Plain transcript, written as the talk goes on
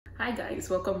Hi guys,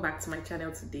 welcome back to my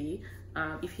channel today.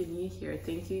 If you're new here,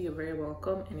 thank you, you're very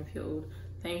welcome. And if you're old,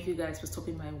 thank you guys for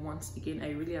stopping by once again.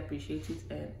 I really appreciate it.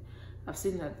 And I've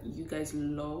seen that you guys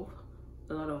love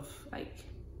a lot of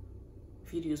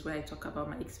videos where I talk about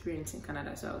my experience in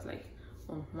Canada. So I was like,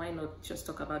 why not just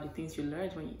talk about the things you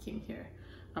learned when you came here?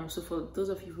 So for those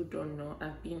of you who don't know,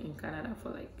 I've been in Canada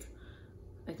for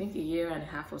I think a year and a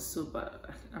half or so, but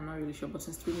I'm not really sure, but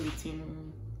since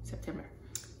 2018 September.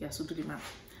 Yeah, so do the math.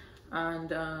 And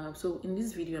so in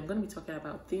this video I'm going to be talking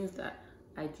about things that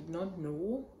I did not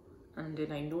know and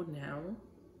then I know now.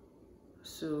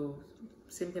 So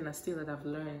same thing as things that I've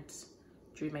learned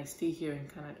during my stay here in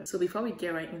Canada. So before we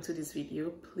get right into this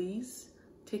video, please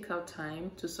take out time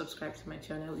to subscribe to my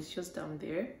channel. It's just down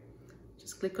there.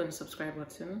 Just click on the subscribe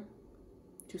button.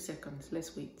 2 seconds,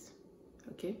 let's wait.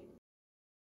 Okay.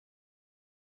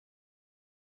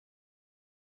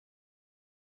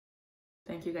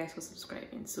 Thank you guys for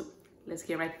subscribing. So let's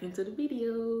get right into the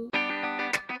video.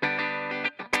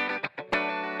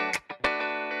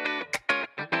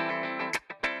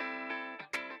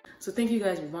 So thank you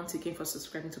guys once again for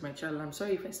subscribing to my channel. I'm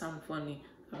sorry if I sound funny.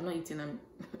 I'm not eating, I'm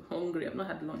hungry, I've not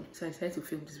had lunch. So I decided to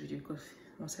film this video because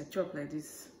once I chop like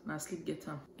this, my sleep gets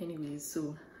on. Anyways,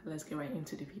 so let's get right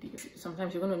into the video.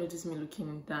 Sometimes you're gonna notice me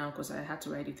looking down because I had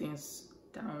to write the things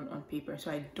down on paper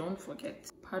so I don't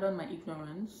forget. Pardon my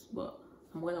ignorance, but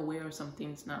I'm well aware of some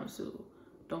things now, so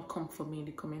don't come for me in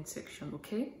the comment section,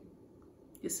 okay?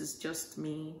 This is just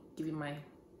me giving my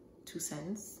 2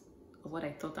 cents of what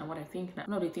I thought and what I think now.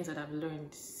 One of the things that I've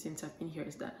learned since I've been here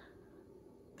is that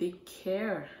they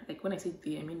care. Like when I say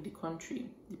they, I mean the country,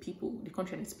 the people, the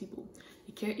country and its people.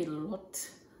 They care a lot.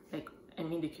 They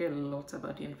care a lot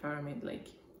about the environment. Like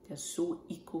they're so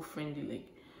eco-friendly.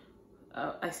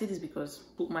 I say this because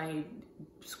my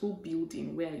school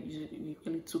building where I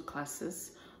usually took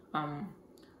classes, I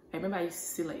remember I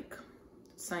used to see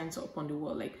signs up on the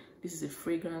wall like this is a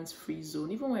fragrance-free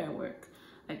zone. Even where I work,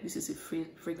 like this is a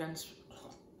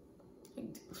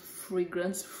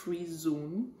fragrance-free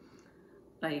zone.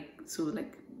 So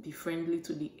be friendly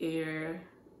to the air,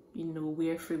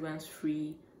 wear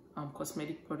fragrance-free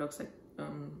cosmetic products like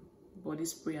body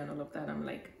spray and all of that. I'm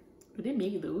like, do they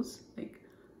make those?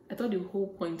 I thought the whole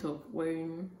point of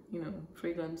wearing,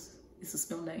 fragrance is to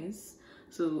smell nice.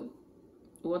 So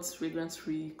what's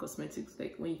fragrance-free cosmetics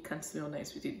like when you can't smell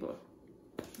nice with it? But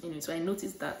anyway, so I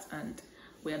noticed that and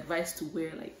we're advised to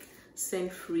wear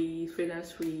scent-free,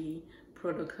 fragrance-free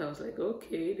products. I was like,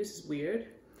 okay, this is weird.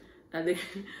 And then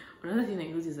another thing I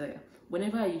noticed is that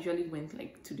whenever I usually went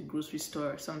to the grocery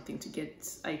store or something to get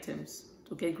items,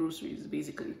 to get groceries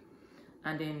basically,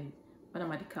 and then when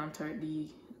I'm at the counter, the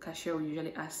cashier will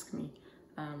usually ask me,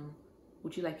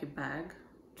 would you like a bag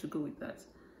to go with that?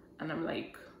 And I'm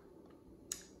like,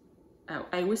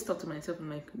 I always thought to myself,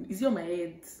 I'm like, is it on my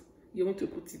head? You want to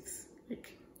put it?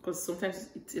 Because sometimes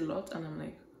it's a lot and I'm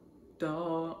like,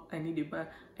 duh, I need a bag.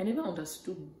 I never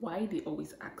understood why they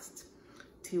always asked.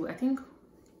 Till I don't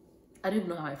even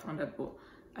know how I found that, but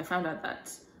I found out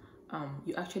that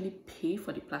you actually pay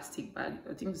for the plastic bag.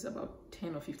 I think it's about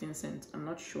 10 or 15 cents, I'm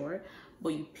not sure,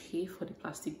 but you pay for the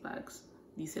plastic bags,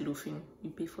 the cellophane,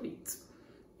 you pay for it.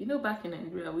 Back in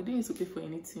Nigeria, we didn't used to pay for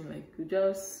anything. You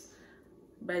just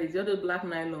buy the other black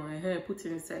nylon and put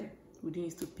it inside. We didn't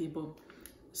used to pay, but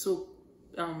so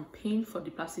paying for the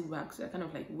plastic bags are kind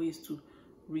of ways to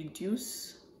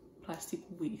reduce plastic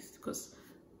waste. Because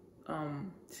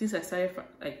since I started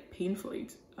paying for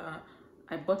it,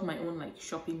 I bought my own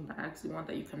shopping bags, the one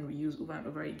that you can reuse over and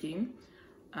over again,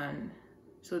 and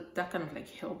so that kind of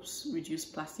helps reduce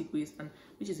plastic waste, and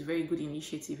which is a very good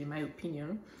initiative in my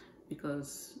opinion,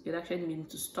 because it actually made me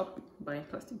to stop buying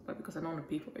plastic bags because I don't want to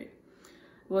pay for it.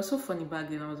 It was so funny back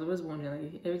then. I was always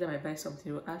wondering, every time I buy something,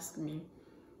 they will ask me,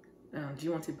 do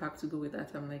you want a bag to go with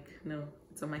that? I'm like, no,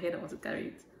 it's on my head, I want to carry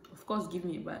it. Of course, give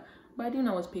me a bag. But I didn't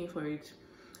know I was paying for it.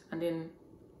 And then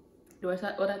there were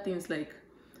other things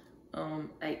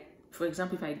for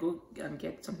example, if I go and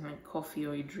get something like coffee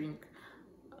or a drink,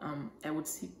 I would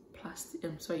see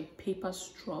paper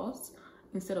straws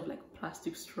instead of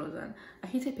plastic straws. And I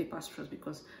hated paper straws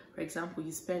because, for example,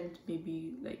 you spend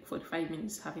maybe 45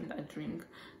 minutes having that drink,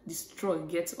 the straw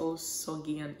gets all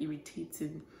soggy and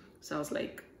irritating. So I was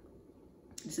like,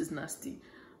 this is nasty.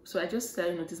 So I just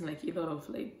started noticing a lot of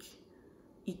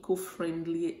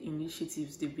eco-friendly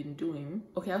initiatives they've been doing.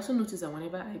 Okay, I also noticed that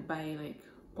whenever I buy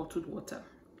bottled water,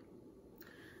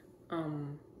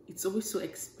 it's always so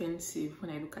expensive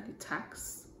when I look at the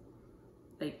tax.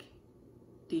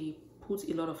 They put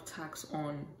a lot of tax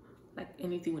on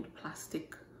anything with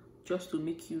plastic just to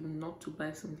make you not to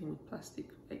buy something with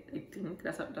plastic. I think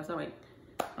that's how I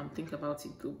think about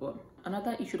it though. But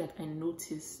another issue that I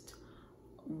noticed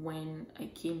when I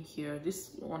came here,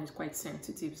 this one is quite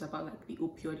sensitive, it's about like the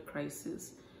opioid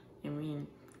crisis. I mean,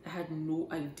 I had no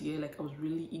idea, like I was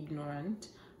really ignorant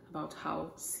about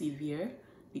how severe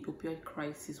the opioid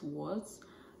crisis was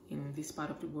in this part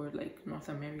of the world, like North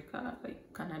America,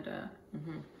 like Canada.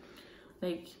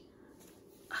 Like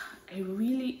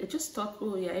I just thought,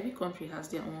 oh yeah, every country has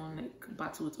their own like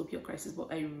battle with opioid crisis,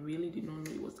 but I really did not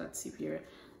know it was that severe.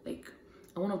 Like,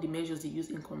 one of the measures they use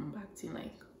in combating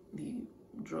like the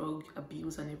drug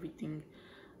abuse and everything.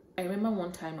 I remember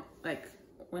one time, like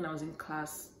when I was in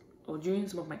class or during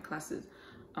some of my classes,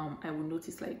 I would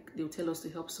notice like they'll tell us to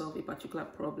help solve a particular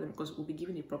problem, because we'll be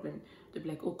given a problem. They'll be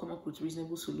like, oh, come up with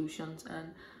reasonable solutions.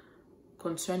 And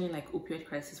concerning like opioid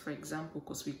crisis, for example,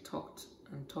 because we talked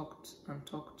and talked and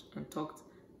talked and talked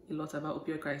a lot about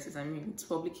opioid crisis. I mean, it's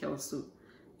public health, so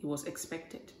it was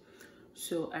expected.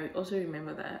 So I also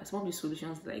remember that some of the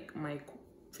solutions like my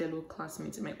fellow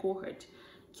classmates in my cohort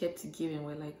kept giving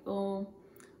were like, oh,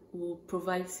 we'll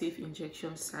provide safe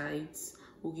injection sites,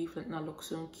 we'll give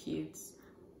naloxone kits.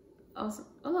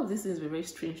 All of these things were very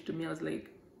strange to me. I was like,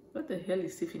 what the hell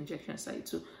is safe injection site?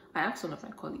 So I asked one of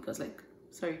my colleagues, I was like,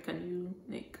 sorry, can you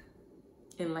like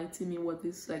enlighten me what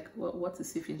this like what's a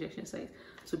safe injection site?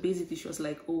 So basically she was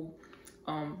like, oh,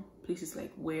 places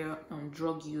like where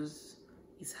drug use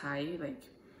is high, like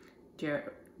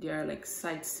there are like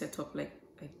sites set up, like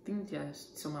I think there's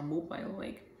some are mobile,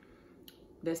 like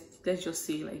let's just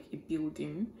say like a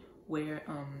building where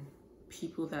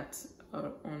people that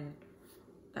are on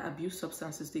that abuse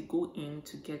substances, they go in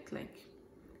to get like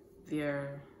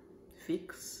their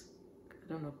fix.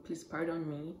 I don't know, please pardon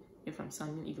me if I'm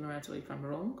sounding ignorant or if I'm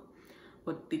wrong,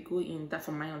 but they go in, that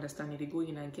from my understanding, they go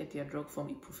in and get their drug from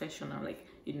a professional, like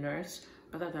a nurse,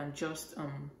 rather than just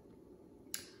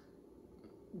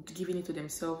giving it to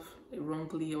themselves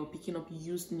wrongly, or picking up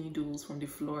used needles from the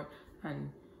floor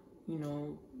and, you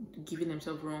know, giving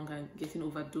themselves wrong and getting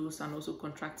overdose and also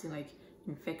contracting like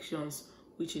infections,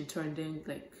 which in turn then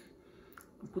like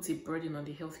puts a burden on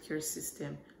the healthcare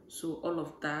system. So all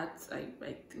of that, I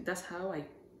think that's how I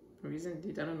reasoned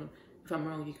it. I don't know if I'm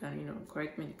wrong, you can, you know,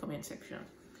 correct me in the comment section.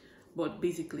 But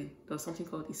basically there was something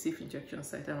called a safe injection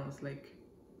site, and I was like,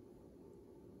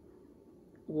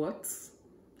 what?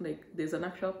 Like, there's an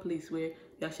actual place where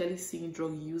you're actually seeing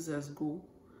drug users go.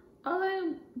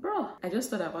 Bro, I just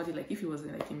thought about it, like if it was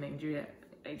like in Nigeria,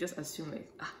 I just assumed like,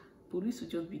 police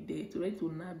would just be there to ready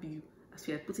to nab you as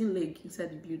you are putting leg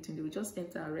inside the building. They will just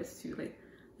enter, arrest you, like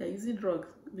you're using drugs.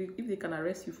 If they can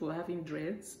arrest you for having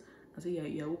dreads and say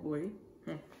you're a boy,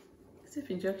 safe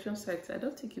injection sites, I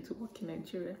don't think it will work in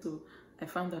Nigeria. So I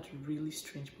found that really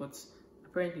strange, but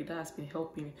apparently that has been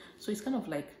helping. So it's kind of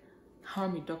like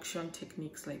harm reduction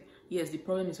techniques. Like, yes, the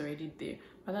problem is already there.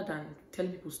 Rather than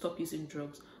telling people stop using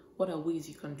drugs, what are ways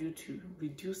you can do to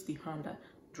reduce the harm that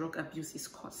drug abuse is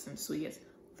causing? So yes,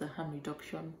 the harm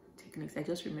reduction techniques, I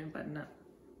just remembered now.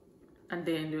 And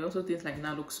then there are also things like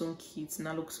naloxone kits.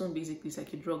 Naloxone basically is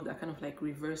like a drug that kind of like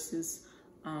reverses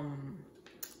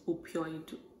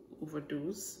opioid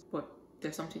overdose, but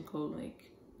there's something called like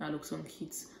naloxone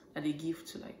kits that they give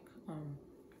to like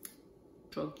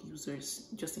drug users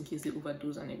just in case they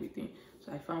overdose and everything.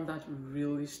 So I found that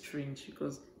really strange,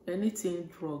 because anything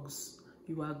drugs,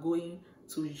 you are going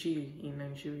to jail in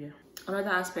Nigeria.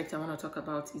 Another aspect I want to talk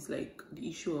about is like the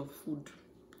issue of food,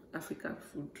 African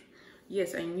food.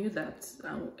 Yes, I knew that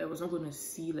I was not going to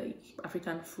see like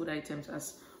African food items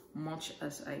as much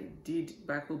as I did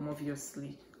back home,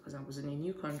 obviously, because I was in a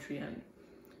new country and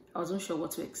I wasn't sure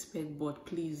what to expect. But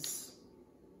please,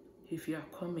 if you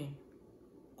are coming,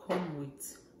 come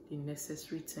with the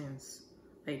necessary things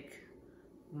like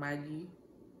Maggi,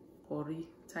 curry,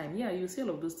 thyme. Yeah, you see all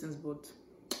of those things, but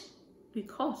the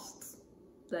cost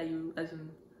that you, as in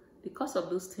the cost of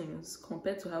those things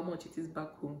compared to how much it is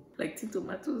back home, like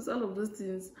tomatoes, all of those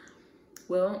things.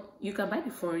 Well, you can buy the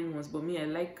foreign ones, but me, I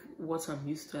like what I'm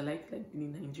used to. I like the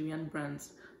Nigerian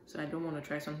brands, so I don't want to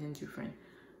try something different.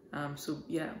 So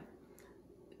yeah,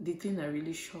 the thing that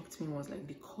really shocked me was like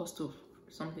the cost of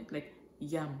something like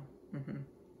yam.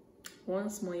 One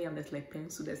small yam that's like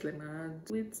pencil, that's like,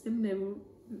 wait,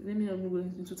 let me not go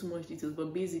into too much details,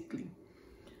 but basically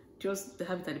just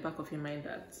have it at the back of your mind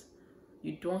that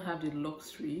you don't have the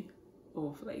luxury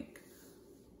of like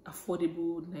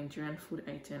affordable Nigerian food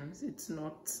items. It's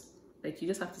not like you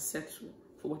just have to settle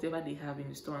for whatever they have in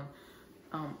the store.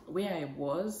 Where I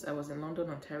was in London,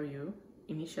 Ontario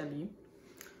initially,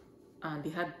 and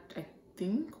they had, I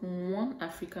think, one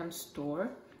African store.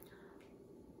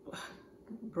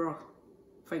 Bro,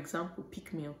 for example,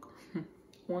 peak milk.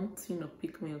 One tin of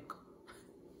peak milk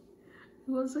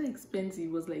It was so expensive.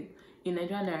 It was like, in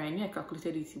Nigerian naira, I knew I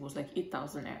calculated it, it was like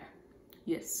 8,000 naira.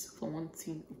 Yes, for one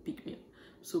thing of pick meal.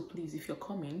 So please, if you're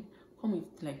coming, come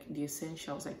with like the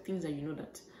essentials, like things that you know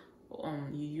that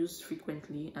you use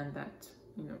frequently, and that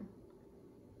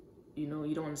you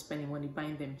don't want to spend any money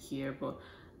buying them here. But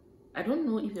I don't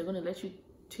know if they're going to let you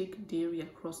take dairy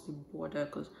across the border,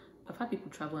 because I've had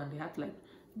people travel and they had to like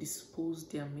dispose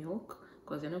their milk,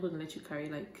 because they're not going to let you carry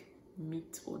like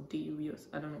meat or dairy, or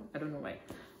I don't know why.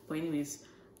 But anyways,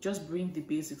 just bring the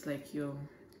basics like your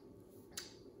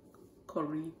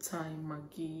curry, thyme,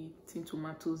 maggi, tin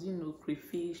tomatoes,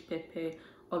 crayfish, pepper,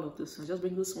 all of those things. Just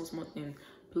bring those small things.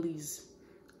 Please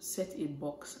set a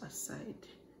box aside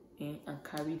and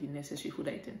carry the necessary food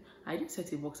item. I didn't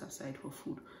set a box aside for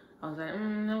food. I was like,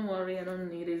 don't worry, I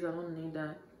don't need this, I don't need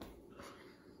that.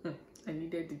 I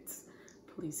needed it.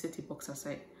 Please set a box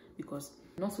aside, because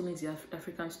not only is the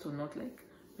African store not like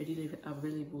readily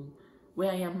available,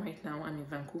 where I am right now, I'm in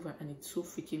Vancouver, and it's so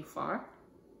freaking far.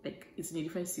 Like, it's in a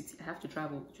different city. I have to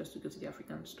travel just to go to the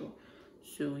African store.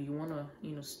 So you want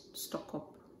to stock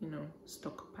up,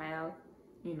 stockpile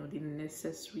the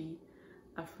necessary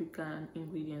African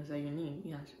ingredients that you need.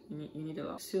 Yes, you need a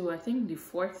lot. So I think the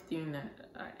fourth thing that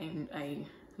I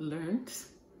learned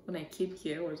when I came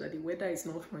here was that the weather is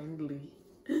not friendly.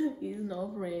 It's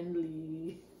not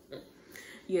friendly.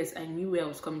 Yes, I knew where I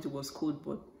was coming to was cold,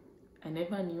 but I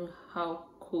never knew how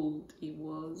cold it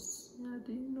was. I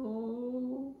didn't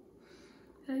know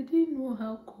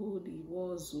how cold it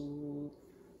was. Oh.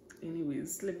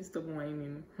 Anyways, let me stop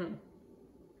whining.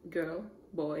 Girl,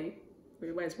 boy,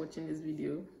 whoever is watching this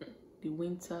video, the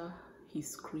winter,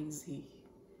 he's crazy.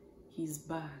 He's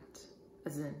bad.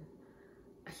 As in,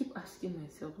 I keep asking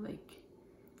myself, like,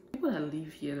 people that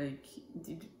live here, like,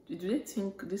 do they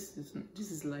think this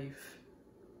is life?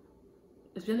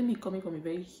 Especially me coming from a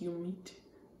very humid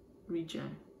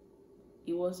region.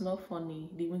 It was not funny.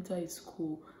 The winter is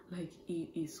cool. Like, it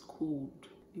is cold.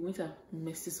 The winter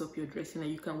messes up your dressing.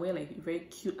 Like, you can wear like a very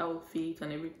cute outfit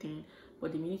and everything,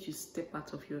 but the minute you step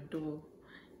out of your door,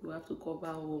 you have to cover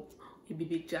up a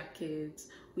big jacket,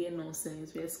 wear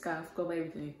nonsense, wear scarf, cover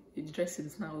everything. The dressing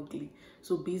is now ugly.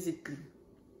 So basically,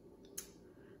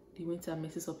 the winter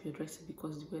messes up your dressing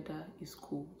because the weather is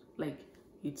cold. Like,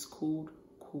 it's cold.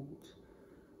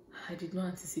 I did not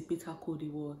anticipate how cold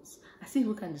it was. I still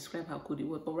even can't describe how cold it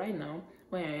was. But right now,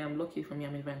 where I am, lucky for me,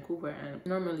 I'm in Vancouver, and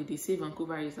normally they say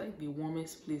Vancouver is like the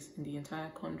warmest place in the entire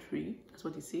country. That's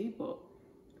what they say, but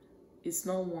it's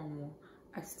not warm.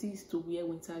 I still used to wear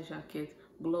winter jacket,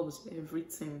 gloves,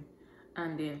 everything.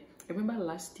 And then I remember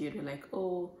last year they're like,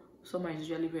 oh, summer is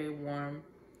usually very warm.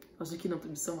 I was looking up to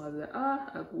the summer. I was like,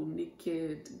 I go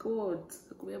naked. God,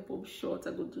 I go wear bob shorts.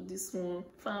 I go do this one.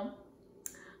 Fam,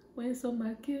 when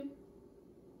summer came,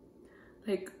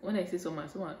 like, when I say summer,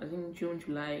 I think June,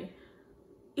 July,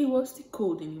 it was still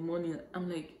cold in the morning. I'm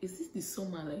like, is this the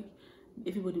summer like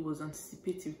everybody was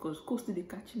anticipating? Because cold still they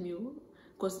catch me.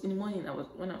 Because in the morning,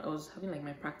 when I was having like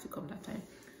my practicum that time,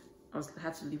 I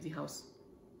had to leave the house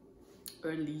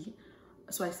early,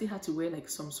 so I still had to wear like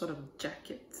some sort of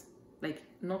jacket, like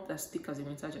not as thick as a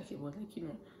winter jacket, but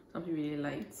like something really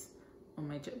light on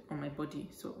my body.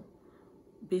 So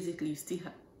basically,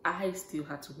 I still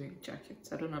had to wear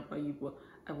jackets. I don't know about you, but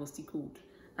I was still cold,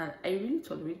 and I really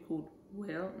tolerate cold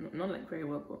well, not like very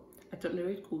well, but I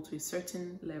tolerate cold to a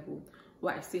certain level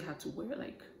where I still had to wear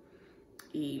like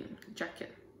a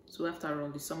jacket. So after all,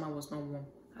 the summer was not warm,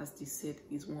 as they said.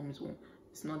 It's warm.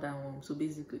 It's not that warm. So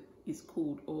basically, it's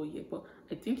cold all year. But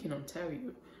I think in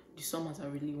Ontario, the summers are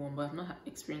really warm. But I've not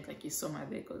experienced like a summer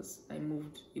there because I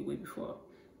moved away before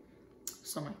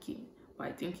summer came. But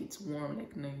I think it's warm,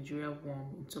 like Nigeria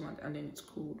warm in summer, and then it's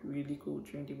cold, really cold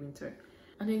during the winter.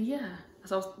 And then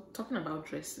as I was talking about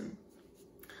dressing,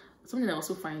 something I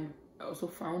also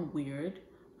found weird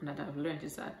and that I've learned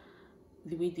is that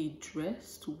the way they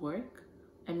dress to work,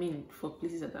 I mean, for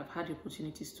places that I've had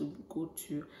opportunities to go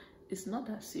to, it's not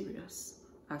that serious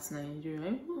as Nigeria. I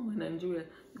mean, in Nigeria,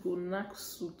 you go knack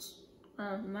suit,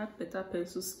 knack better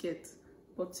pencil skirt,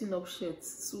 button-up shirt,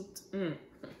 suit.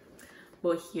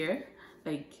 But here,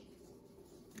 like,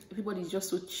 everybody's just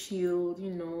so chilled,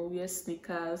 wear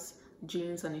sneakers,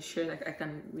 jeans, and a shirt. Like, I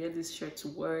can wear this shirt to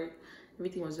work.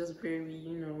 Everything was just very,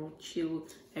 chill.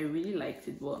 I really liked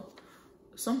it. But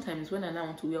sometimes when I now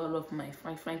want to wear all of my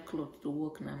fine clothes to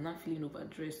work and I'm not feeling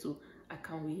overdressed, so I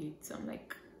can't wear it. I'm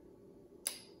like,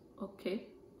 okay.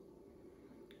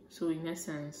 So in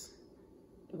essence,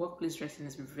 workplace dressing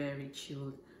is very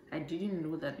chilled. I didn't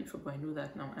know that before, but I know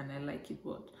that now, and I like it.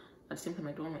 But at the same time,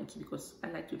 I don't like it because I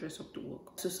like to dress up to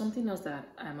work. So something else that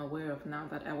I'm aware of now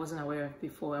that I wasn't aware of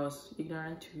before, I was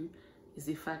ignorant to, is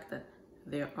the fact that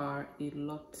there are a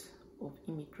lot of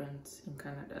immigrants in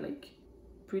Canada. Like,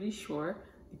 pretty sure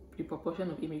the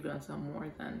proportion of immigrants are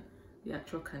more than the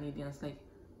actual Canadians. Like,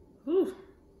 whew.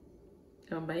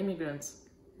 By immigrants,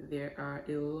 there are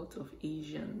a lot of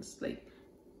Asians, like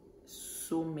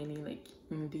so many, like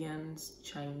Indians,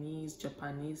 Chinese,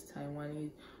 Japanese,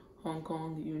 Taiwanese, Hong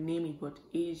Kong, you name it, but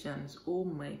Asians, oh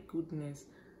my goodness,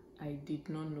 I did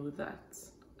not know that.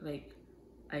 Like,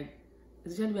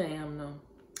 especially where I am now,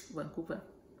 Vancouver,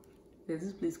 there's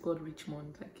this place called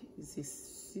Richmond. Like, it's a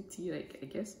city, like, I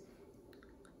guess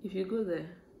if you go there,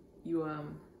 you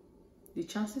the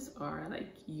chances are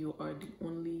like you are the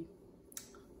only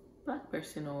Black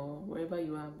person or wherever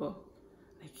you are, but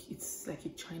like it's like a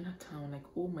Chinatown. Like,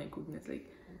 oh my goodness.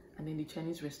 Like, and then the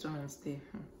Chinese restaurants there,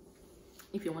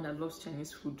 if you're one that loves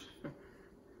Chinese food,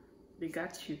 they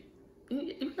got you.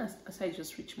 Even aside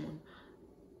just Richmond,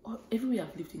 or everywhere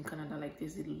I've lived in Canada, like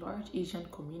there's a large Asian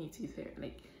community there,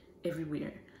 like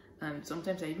everywhere. And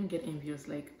sometimes I even get envious,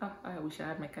 like, I wish I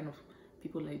had my kind of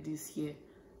people like this here,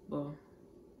 but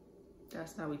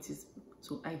that's how it is.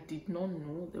 So I did not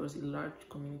know there was a large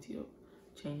community of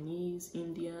Chinese,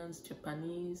 Indians,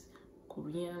 Japanese,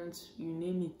 Koreans, you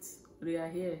name it, they are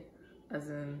here. As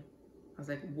in, I was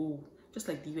like, whoa. Just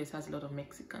like the US has a lot of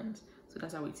Mexicans, so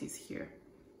that's how it is here.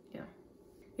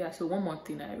 Yeah. So one more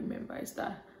thing I remember is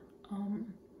that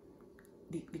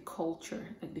the culture,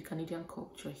 like the Canadian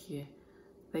culture here,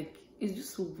 like it's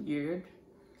just so weird.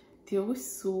 They're always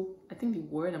so, I think the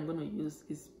word I'm gonna use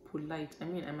is polite. I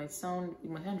mean, it might sound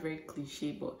very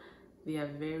cliche, but they are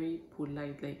very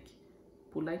polite, like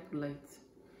polite.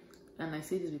 And I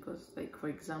say this because, like, for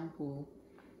example,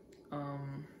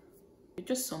 you're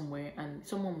just somewhere and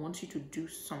someone wants you to do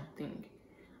something,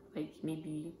 like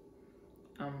maybe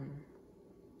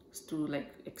to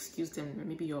like excuse them,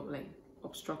 maybe you're like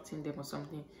obstructing them or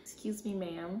something. Excuse me,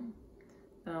 ma'am.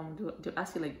 They'll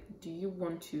ask you, like, do you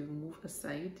want to move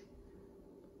aside?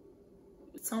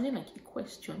 It's sounding like a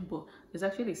question, but it's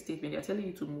actually a statement. They're telling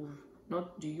you to move,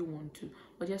 not do you want to.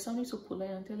 But they're sounding so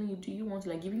polite and telling you, do you want to,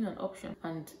 like giving you an option.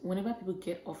 And whenever people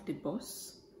get off the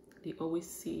bus, they always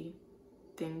say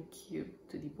thank you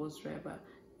to the bus driver.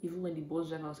 Even when the bus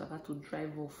driver was about to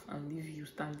drive off and leave you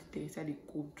standing there inside the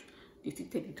cold, they still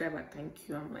tell the driver thank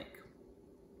you. I'm like,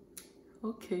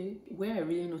 okay. Where I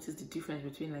really noticed the difference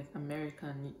between like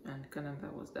America and Canada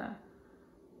was that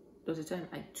there was a time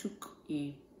I took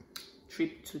a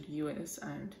trip to the US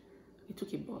and I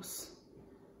took a bus,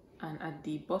 and at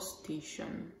the bus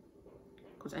station,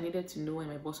 because I needed to know when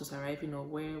my bus was arriving or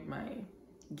where my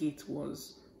gate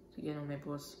was to get on my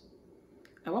bus,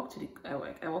 I walked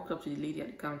up to the lady at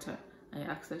the counter and I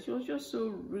asked her. She was just so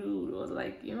rude. It was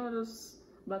like, you know, those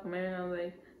Black Americans,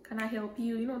 like, can I help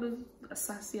you? You know, those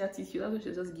sassy attitude. That's what she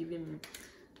was just giving me,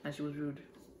 and she was rude,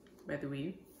 by the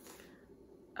way.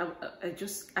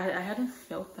 I hadn't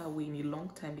felt that way in a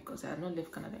long time because I had not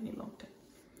left Canada in a long time.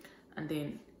 And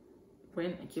then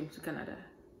when I came to Canada,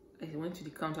 I went to the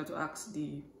counter to ask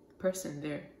the person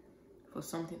there for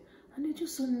something, and they're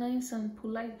just so nice and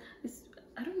polite.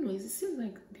 I don't know, it seems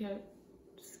like they're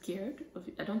scared of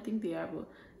it. I don't think they are, but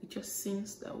it just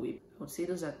seems that way. I would say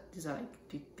these are like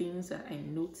the things that I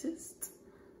noticed,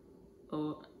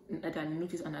 or that I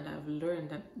noticed and that I've learned,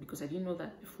 that because I didn't know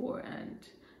that before. And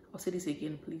I'll say this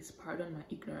again, please pardon my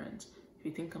ignorance. If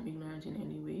you think I'm ignorant in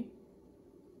any way,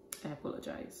 I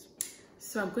apologize.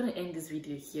 So I'm going to end this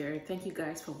video here. Thank you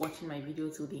guys for watching my video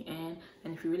till the end.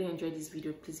 And if you really enjoyed this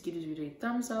video, please give this video a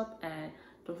thumbs up and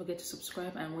don't forget to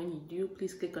subscribe. And when you do,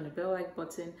 please click on the bell like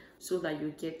button so that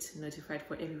you get notified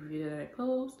for every video that I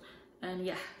post. And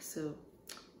yeah, so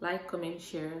like, comment,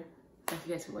 share. Thank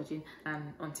you guys for watching,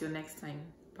 and until next time,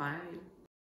 bye.